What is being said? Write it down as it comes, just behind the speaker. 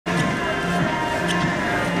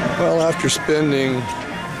Well, after spending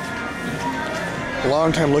a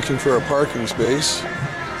long time looking for a parking space,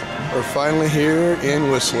 we're finally here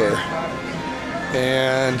in Whistler.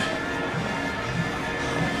 And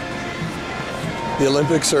the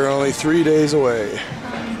Olympics are only 3 days away.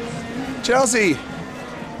 Chelsea!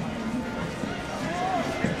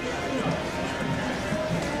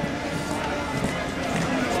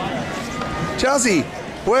 Chelsea!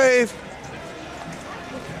 Wave!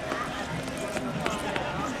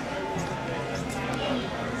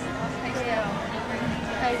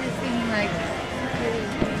 I just think like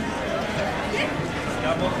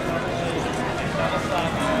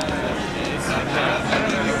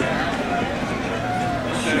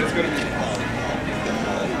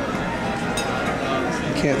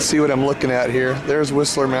Can't see what I'm looking at here. There's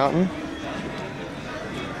Whistler Mountain.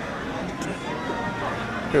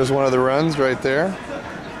 Here's one of the runs right there.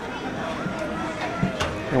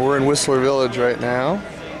 And we're in Whistler Village right now.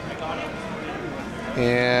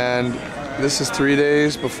 And this is 3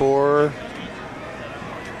 days before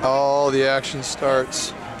all the action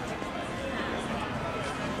starts.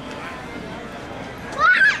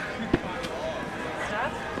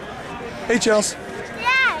 Hey, Chelsea.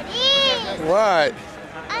 Daddy! What?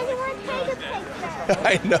 I just want to take a picture.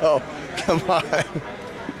 I know. Come on. I'm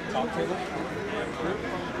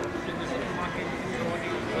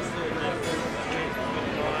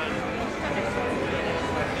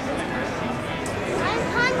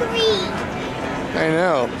hungry. I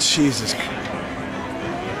know. Jesus.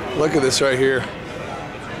 Look at this right here.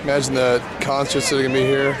 Imagine the concerts that are going to be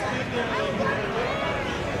here.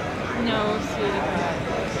 No, sweetie.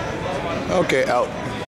 Okay, out.